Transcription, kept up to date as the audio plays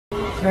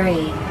3,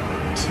 2,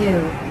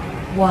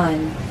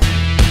 1.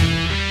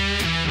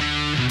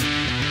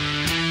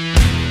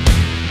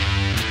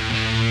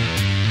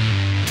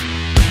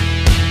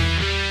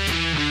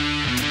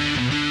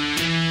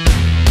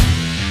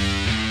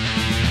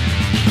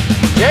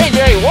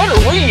 JJ, what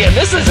are we in?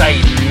 This is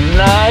a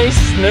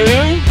nice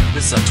new.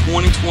 This is a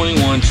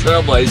 2021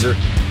 Trailblazer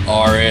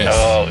RS.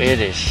 Oh,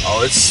 it is.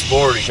 Oh, it's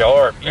sporty.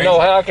 Sharp. You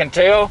know how I can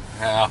tell?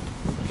 How?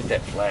 Look at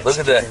that flat. Look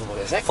at that,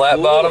 flat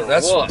cool bottom.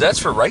 or That's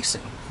for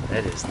racing.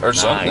 That is or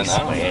something, nice,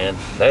 man.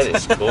 That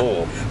is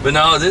cool. But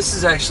no, this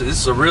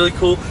is a really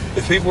cool.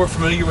 If people are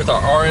familiar with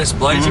our RS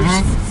Blazers,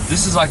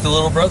 this is like the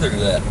little brother to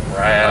that.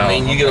 Right. I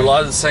mean, you get a lot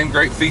of the same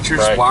great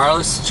features: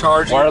 wireless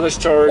charging,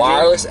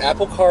 wireless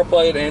Apple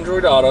CarPlay and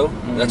Android Auto.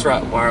 That's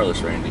right,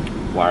 wireless, Randy.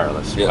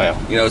 Wireless. Yeah.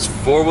 Wow. You know, it's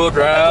 4-wheel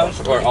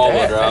drive or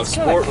all-wheel drive.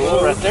 Sport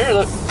mode right there.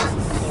 Look,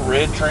 little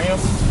red trim.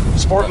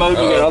 Sport mode.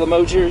 You got all the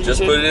modes here.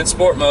 Just put it in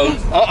sport mode.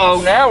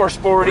 Uh-oh, now we're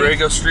sporty. We're ready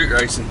to go street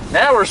racing.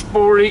 Now we're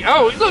sporty.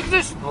 Oh, look,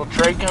 this little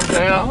tray comes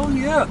out. Oh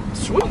yeah,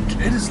 sweet.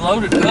 It is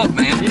loaded up,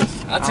 man.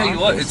 I tell you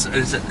what,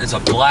 it's a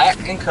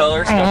black in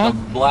color. It's got the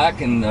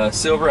black and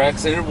silver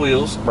accented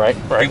wheels. Right.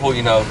 People,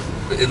 you know,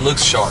 it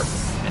looks sharp.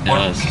 It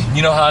does.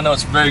 You know how I know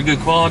it's very good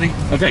quality?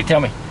 Okay,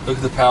 tell me. Look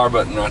at the power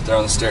button right there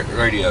on the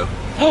radio.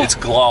 It's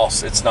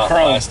gloss. It's not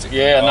plastic.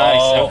 Yeah,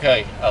 nice.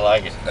 Okay, I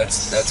like it.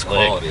 That's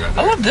quality right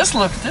there. I love this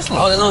look. This look.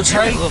 Oh, that little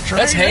tray.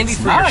 That's handy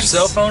for your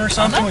cell phone or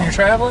something when you're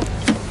traveling.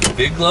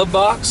 Big glove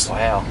box.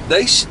 Wow.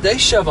 They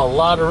shove a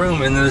lot of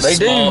room into this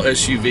small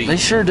SUV. They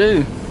sure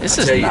do. This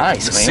is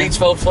nice, the man. seats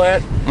fold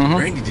flat.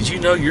 Randy, did you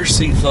know your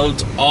seat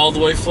folds all the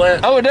way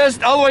flat? Oh, it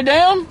does all the way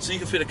down? So you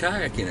can fit a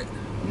kayak in it.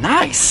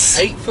 Nice.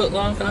 8-foot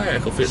long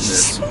kayak will fit in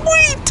this.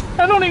 Sweet.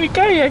 I don't need a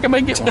kayak. I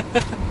may get one.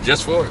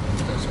 Just for it.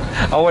 That's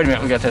right. Oh, wait a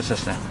minute. We got to test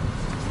this now.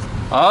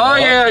 Oh,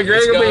 yeah.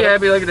 Greg will be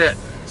happy. Look at that.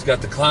 It's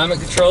got the climate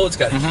control. It's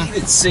got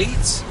heated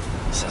seats.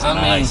 This is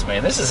nice,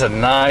 man. This is a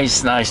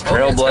nice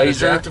Trailblazer.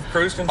 Adaptive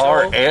cruise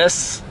control.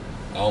 RS.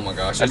 Oh, my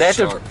gosh. It's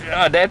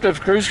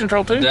adaptive cruise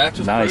control, too?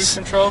 Adaptive cruise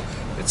control.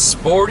 It's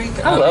sporty.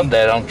 I love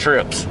that on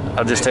trips.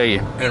 I'll just tell you.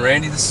 And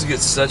Randy, this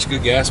gets such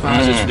good gas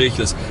mileage. It's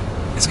ridiculous.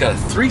 It's got a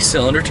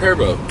 3-cylinder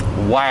turbo.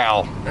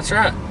 Wow. That's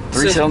right.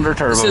 3-cylinder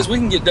turbo. It says we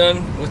can get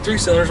done with 3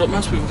 cylinders what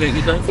most people can't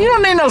get done for. You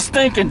don't need no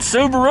stinking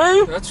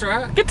Subaru. That's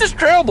right. Get this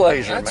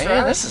Trailblazer, That's man.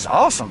 right. This is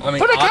awesome. I mean,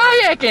 put a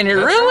kayak in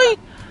here, really?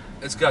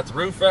 Right. It's got the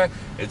roof rack.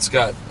 It's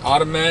got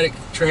automatic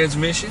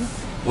transmission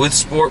with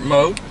sport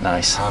mode.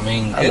 Nice. I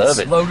mean, I love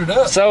it. Loaded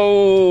up.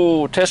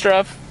 So, test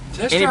drive?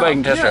 Anybody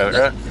can test drive it,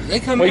 right? They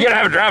come in. Well, you gotta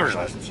have a driver's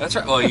license. That's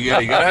right. Well, you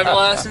gotta have a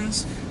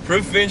license.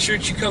 Proof of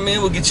insurance. You come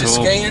in, we'll get you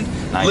scanned.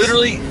 Nice.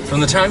 Literally,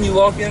 from the time you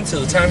walk in to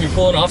the time you're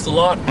pulling off the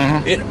lot,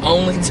 it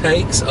only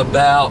takes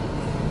about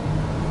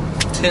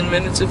 10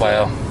 minutes.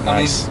 Wow,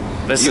 nice.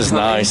 This is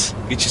nice.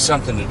 Get you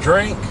something to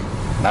drink.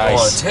 Nice.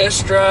 On a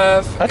test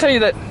drive. I tell you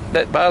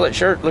that violet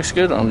shirt looks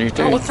good on you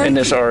too. In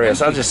this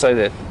RS, I'll just say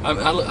that. I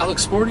look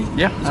sporty.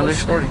 Yeah, I look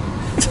sporty.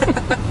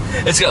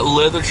 It's got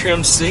leather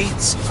trimmed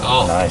seats.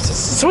 Oh, nice.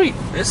 Sweet.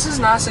 This is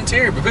nice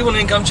interior, but people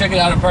need to come check it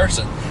out in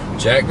person.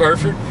 Jack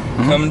Burford.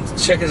 Come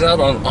check us out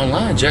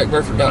online,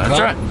 jackburford.com. That's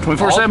right,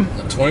 24/7.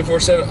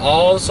 24/7.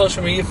 All the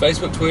social media: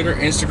 Facebook, Twitter,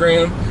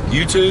 Instagram,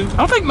 YouTube.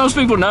 I think most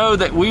people know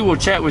that we will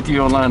chat with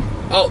you online.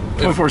 Oh,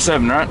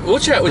 24/7, right? We'll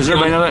chat with you.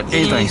 Does everybody know that?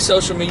 Any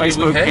social media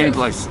Facebook, we have. any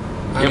place.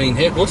 I mean,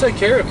 heck, we'll take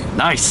care of you.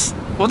 Nice.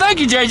 Well, thank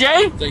you,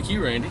 JJ. Thank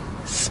you, Randy.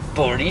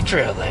 Sporty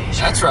Trailblazer.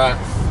 That's right.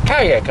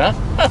 Kayak, huh?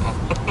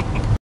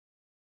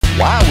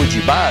 Why would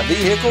you buy a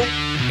vehicle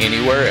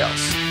anywhere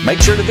else? Make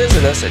sure to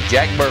visit us at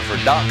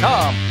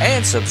jackburford.com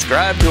and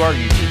subscribe to our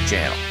YouTube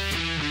channel.